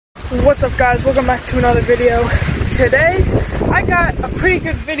What's up, guys? Welcome back to another video. Today I got a pretty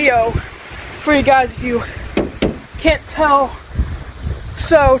good video for you guys if you can't tell.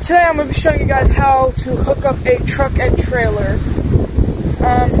 So today I'm going to be showing you guys how to hook up a truck and trailer.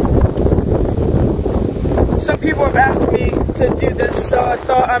 Some people have asked me to do this, so I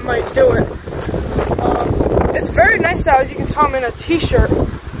thought I might do it. It's very nice out, as you can tell I'm in a t-shirt,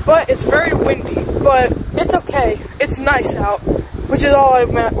 but it's very windy, but it's okay. It's nice out. Which is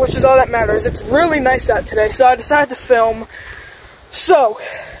all that matters. It's really nice out today, so I decided to film. So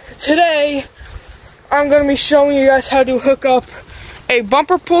today I'm going to be showing you guys how to hook up a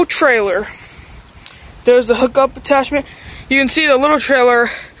bumper pull trailer. There's the hookup attachment. You can see the little trailer,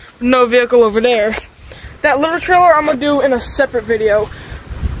 no vehicle over there. That little trailer I'm going to do in a separate video.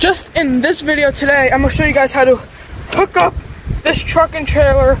 Just in this video today, I'm going to show you guys how to hook up this truck and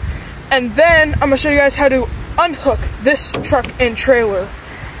trailer, and then I'm going to show you guys how to unhook this truck and trailer.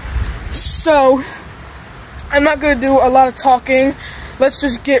 So I'm not going to do a lot of talking. Let's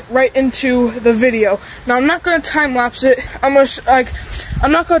just get right into the video. Now I'm not going to time lapse it. I'm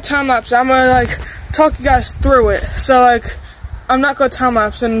not going to time lapse it. I'm going to talk you guys through it. So I'm not going to time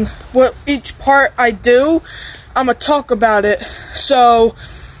lapse, and what each part I do, I'm going to talk about it. So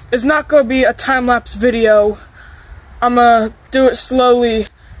it's not going to be a time lapse video. I'm going to do it slowly,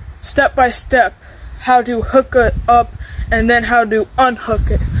 step by step, how to hook it up and then how to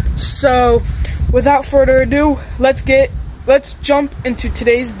unhook it. So without further ado, let's jump into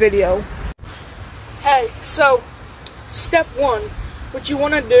today's video. Hey, so step one, what you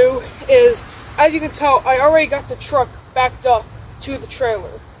want to do is, as you can tell, I already got the truck backed up to the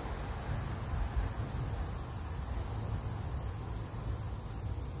trailer.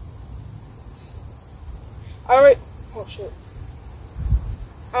 Oh shit.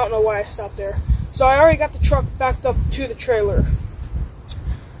 I don't know why I stopped there. So I already got the truck backed up to the trailer.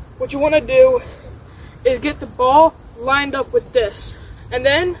 What you want to do is get the ball lined up with this. And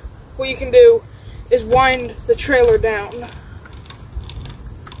then what you can do is wind the trailer down.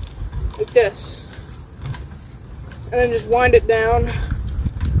 Like this. And then just wind it down.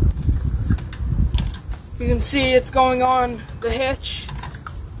 You can see it's going on the hitch.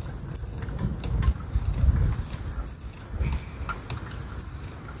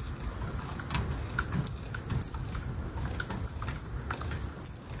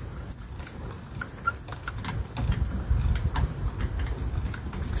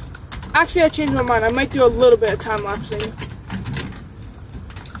 Actually, I changed my mind. I might do a little bit of time lapsing.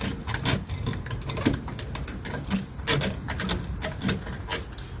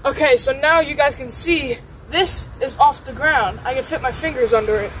 Okay, so now you guys can see this is off the ground. I can fit my fingers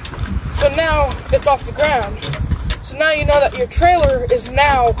under it. So now it's off the ground. So now you know that your trailer is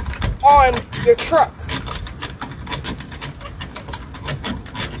now on your truck.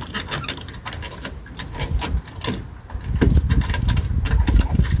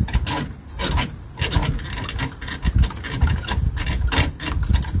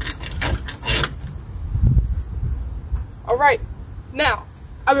 Alright, now,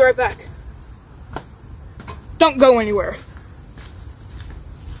 I'll be right back. Don't go anywhere.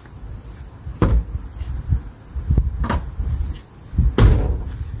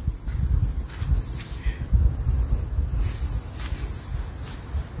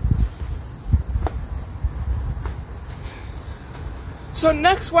 So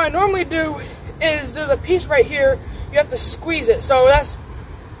next, what I normally do is, there's a piece right here, you have to squeeze it. So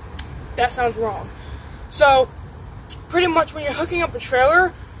that sounds wrong. So pretty much when you're hooking up a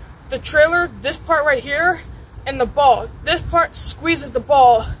trailer, this part right here, and the ball, this part squeezes the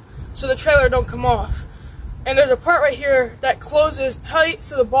ball so the trailer don't come off. And there's a part right here that closes tight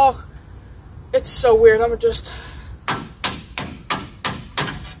so the ball, it's so weird. I'm gonna just,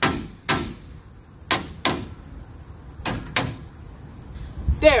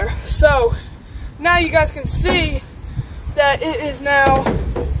 there. So now you guys can see that it is now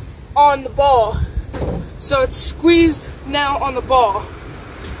on the ball. So it's squeezed now on the ball.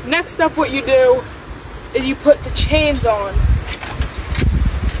 Next up, what you do is you put the chains on.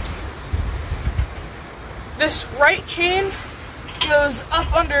 This right chain goes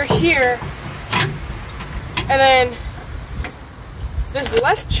up under here, and then this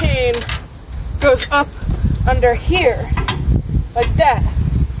left chain goes up under here, like that.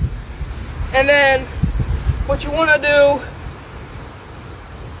 And then what you want to do,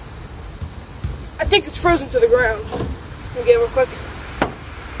 I think it's frozen to the ground. Let me get it real quick.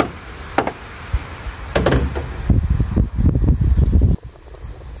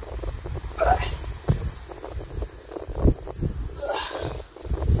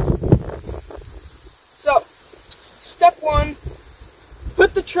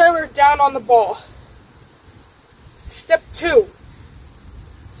 trailer down on the ball. Step 2,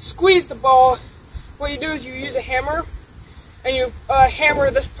 squeeze the ball. What you do is you use a hammer and you hammer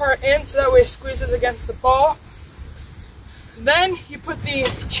this part in so that way it squeezes against the ball. Then you put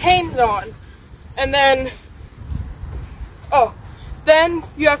the chains on, and then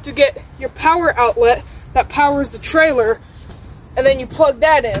you have to get your power outlet that powers the trailer, and then you plug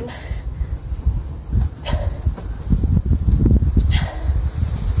that in.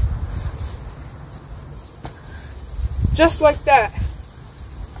 Just like that.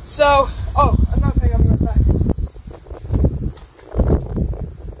 So, another thing, I'm right back.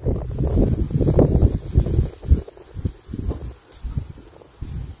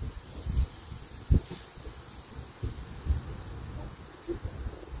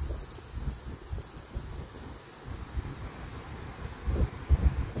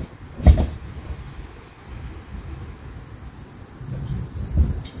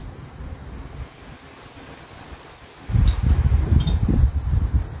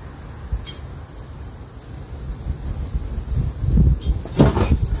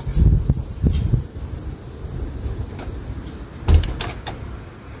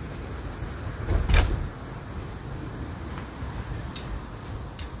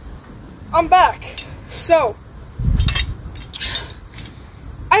 I'm back. So,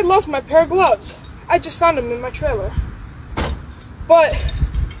 I lost my pair of gloves. I just found them in my trailer. But,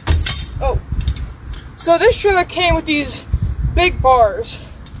 so this trailer came with these big bars.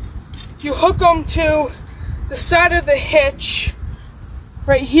 You hook them to the side of the hitch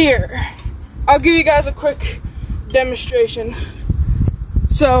right here. I'll give you guys a quick demonstration.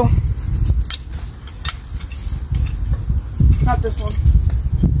 So, not this one.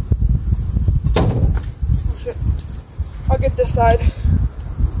 I'll get this side.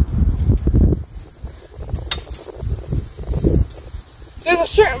 There's a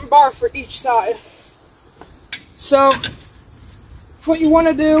certain bar for each side. So, what you want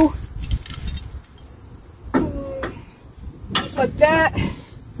to do, just like that,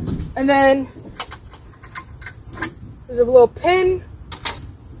 and then there's a little pin.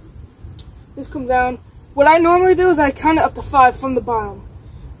 This comes down. What I normally do is I count it up to 5 from the bottom.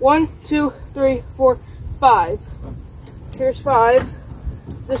 1, 2, 3, 4, 5. Here's 5.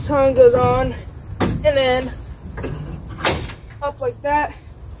 This one goes on, and then up like that.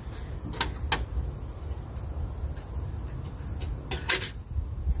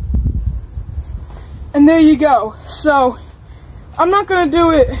 And there you go. So, I'm not going to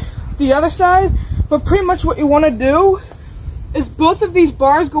do it the other side, but pretty much what you want to do is both of these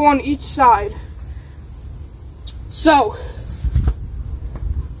bars go on each side. So,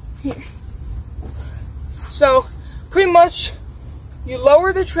 here. So, pretty much, you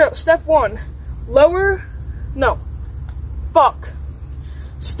lower the trailer. Step 1,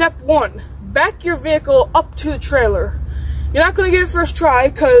 Step 1, back your vehicle up to the trailer. You're not going to get it first try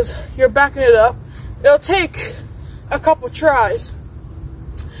because you're backing it up. It'll take a couple tries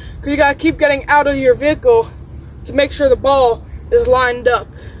because you got to keep getting out of your vehicle to make sure the ball is lined up.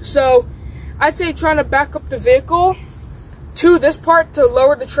 So, I'd say trying to back up the vehicle to this part to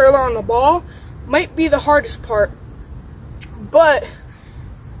lower the trailer on the ball might be the hardest part. But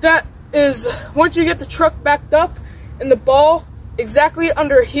that is, once you get the truck backed up and the ball exactly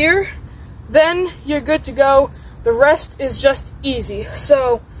under here, then you're good to go. The rest is just easy.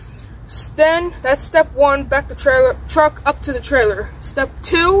 So then that's step 1, back the truck up to the trailer. Step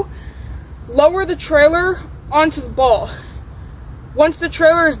 2, lower the trailer onto the ball. Once the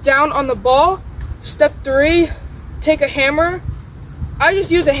trailer is down on the ball, step 3, take a hammer. I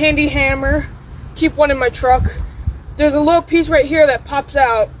just use a handy hammer, keep one in my truck. There's a little piece right here that pops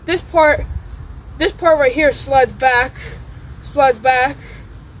out. This part right here slides back,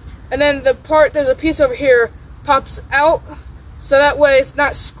 and then there's a piece over here pops out, so that way it's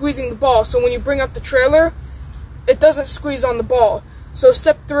not squeezing the ball. So when you bring up the trailer, it doesn't squeeze on the ball. So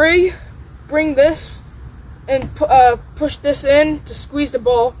step 3, bring this and push this in to squeeze the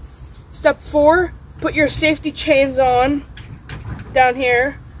ball. Step 4, put your safety chains on down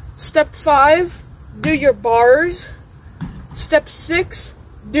here. Step 5, do your bars. Step 6,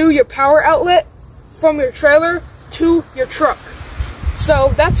 do your power outlet from your trailer to your truck.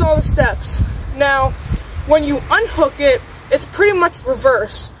 So that's all the steps. Now, when you unhook it, it's pretty much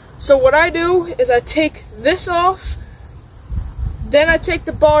reverse. So what I do is I take this off, then I take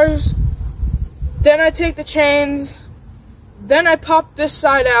the bars, then I take the chains, then I pop this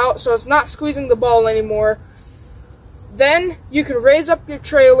side out so it's not squeezing the ball anymore. Then you can raise up your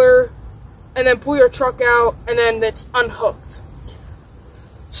trailer and then pull your truck out, and then it's unhooked.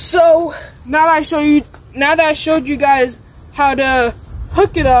 So now that I showed you guys how to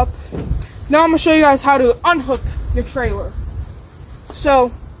hook it up. Now I'm going to show you guys how to unhook your trailer.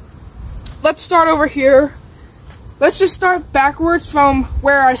 So, let's start over here. Let's just start backwards from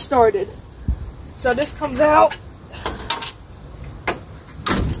where I started. So this comes out.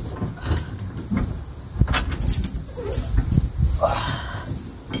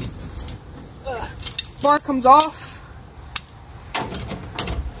 Bar comes off.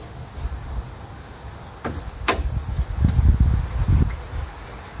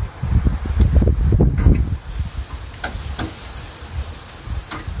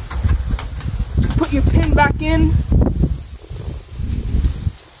 Put your pin back in.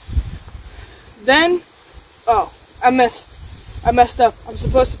 Then, oh, I messed up. I'm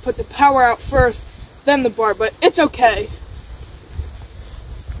supposed to put the power out first, then the bar, but it's okay.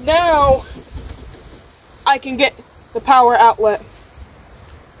 Now, I can get the power outlet.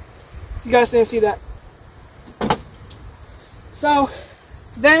 You guys didn't see that. So,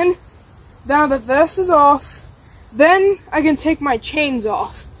 then, now that this is off, then I can take my chains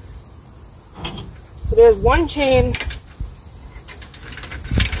off. So there's one chain.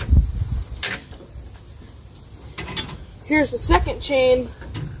 Here's the second chain.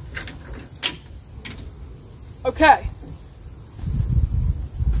 Okay.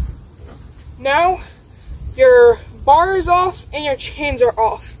 Now, your bar is off and your chains are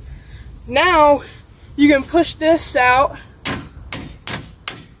off. Now, you can push this out.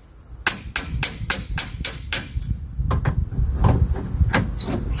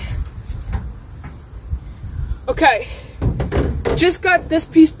 Okay. Just got this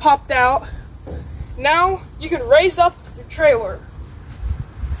piece popped out. Now, you can raise up your trailer.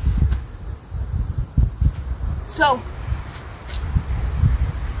 So,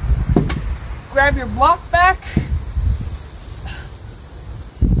 grab your block back,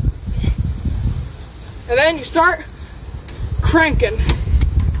 and then you start cranking.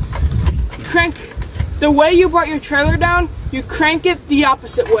 Crank the way you brought your trailer down, you crank it the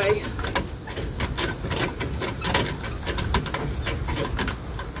opposite way.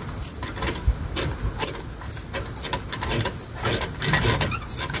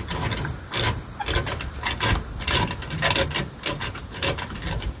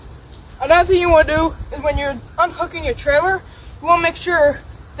 Another thing you want to do is when you're unhooking your trailer, you want to make sure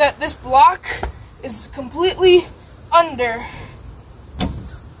that this block is completely under.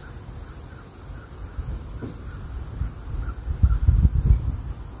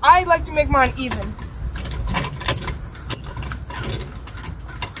 I like to make mine even.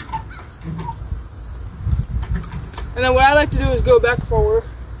 And then what I like to do is go back forward.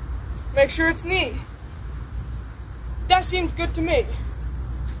 Make sure it's neat. That seems good to me.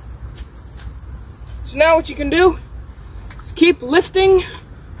 So now what you can do is keep lifting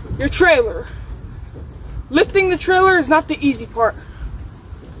your trailer. Lifting the trailer is not the easy part.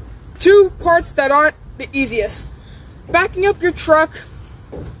 Two parts that aren't the easiest. Backing up your truck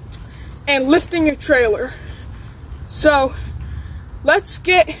and lifting your trailer. So let's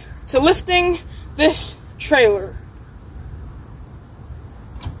get to lifting this trailer.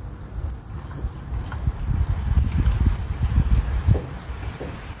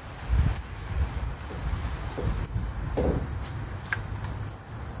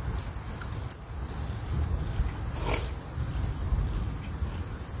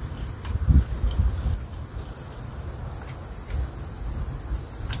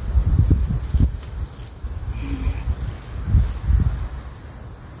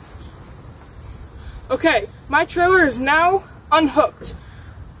 Okay, my trailer is now unhooked.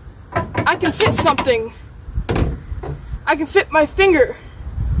 I can fit something. I can fit my finger.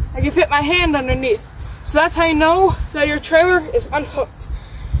 I can fit my hand underneath. So that's how you know that your trailer is unhooked.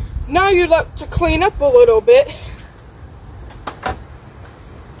 Now you'd like to clean up a little bit.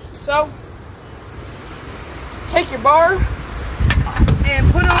 So, take your bar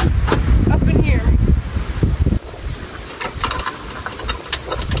and put them up in here.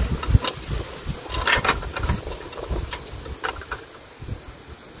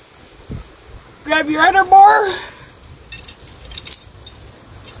 Grab your other bar.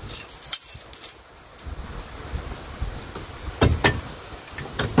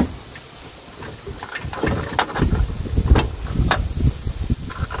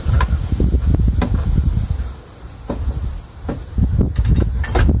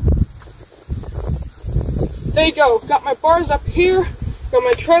 There you go. Got my bars up here. Got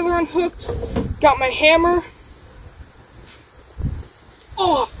my trailer unhooked. Got my hammer.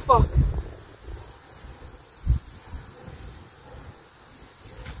 Oh, fuck.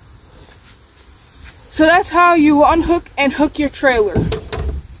 So that's how you unhook and hook your trailer.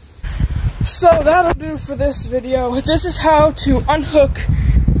 So that'll do for this video. This is how to unhook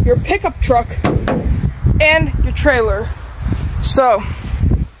your pickup truck and your trailer. So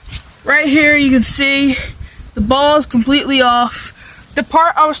right here you can see the ball is completely off. The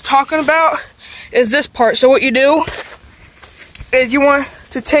part I was talking about is this part. So what you do is you want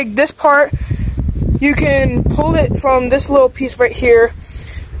to take this part, you can pull it from this little piece right here.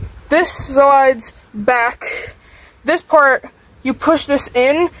 This slides back. This part, you push this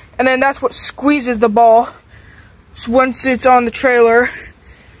in, and then that's what squeezes the ball once it's on the trailer.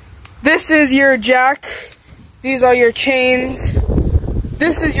 This is your jack. These are your chains.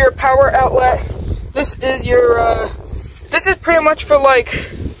 This is your power outlet. This is your, this is pretty much for like,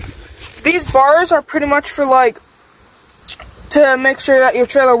 these bars are pretty much for like, to make sure that your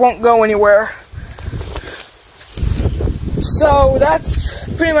trailer won't go anywhere. So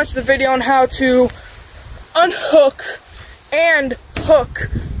that's pretty much the video on how to unhook and hook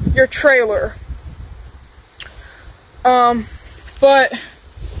your trailer. Yeah,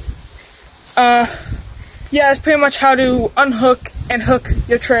 it's pretty much how to unhook and hook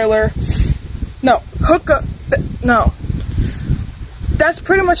your trailer. That's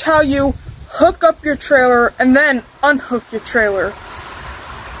pretty much how you hook up your trailer and then unhook your trailer.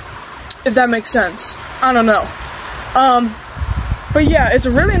 If that makes sense. I don't know. But yeah, it's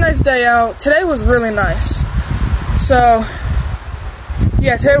a really nice day out. Today was really nice. So,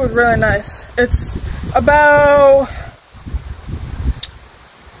 yeah, today was really nice. It's about,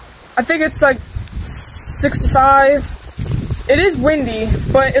 I think it's like 65. It is windy,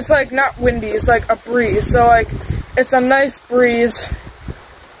 but it's like not windy, it's like a breeze. So like, it's a nice breeze.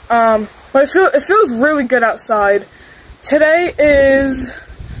 But it feels really good outside. Today is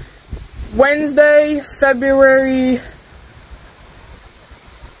Wednesday, February,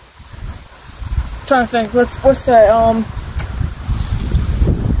 I'm trying to think, what's today?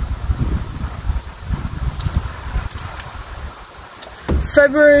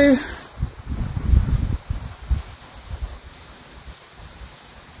 February,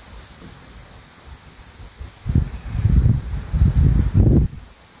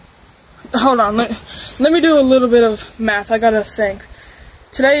 hold on, let me do a little bit of math. I gotta think.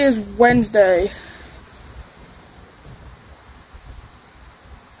 Today is Wednesday.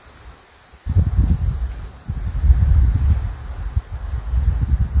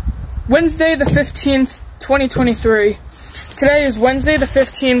 Wednesday the 15th, 2023. Today is Wednesday the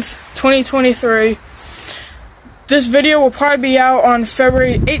 15th, 2023. This video will probably be out on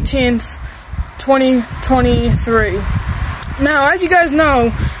February 18th, 2023. Now, as you guys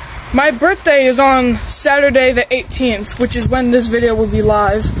know, my birthday is on Saturday the 18th, which is when this video will be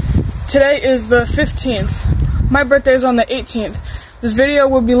live. Today is the 15th. My birthday is on the 18th. This video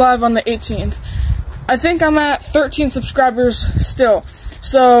will be live on the 18th. I think I'm at 13 subscribers still.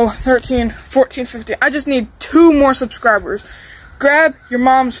 So, 13, 14, 15. I just need 2 more subscribers. Grab your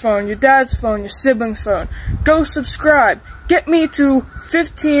mom's phone, your dad's phone, your sibling's phone. Go subscribe. Get me to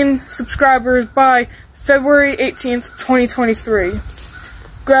 15 subscribers by February 18th, 2023.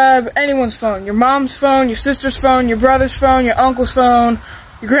 Grab anyone's phone. Your mom's phone, your sister's phone, your brother's phone, your uncle's phone,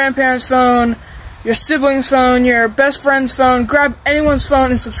 your grandparents' phone, your sibling's phone, your best friend's phone. Grab anyone's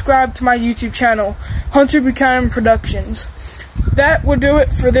phone and subscribe to my YouTube channel, Hunter Buchanan Productions. That will do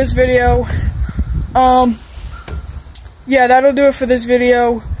it for this video. Yeah, that'll do it for this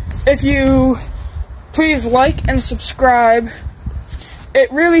video. If you please like and subscribe,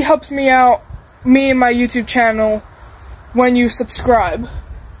 it really helps me out, me and my YouTube channel, when you subscribe.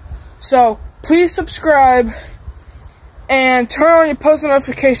 So please subscribe and turn on your post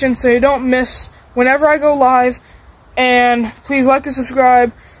notifications so you don't miss whenever I go live. And please like and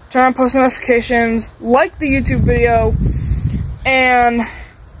subscribe, turn on post notifications, like the YouTube video. And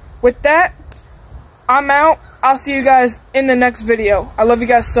with that, I'm out. I'll see you guys in the next video. I love you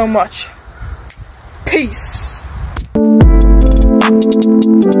guys so much. Peace.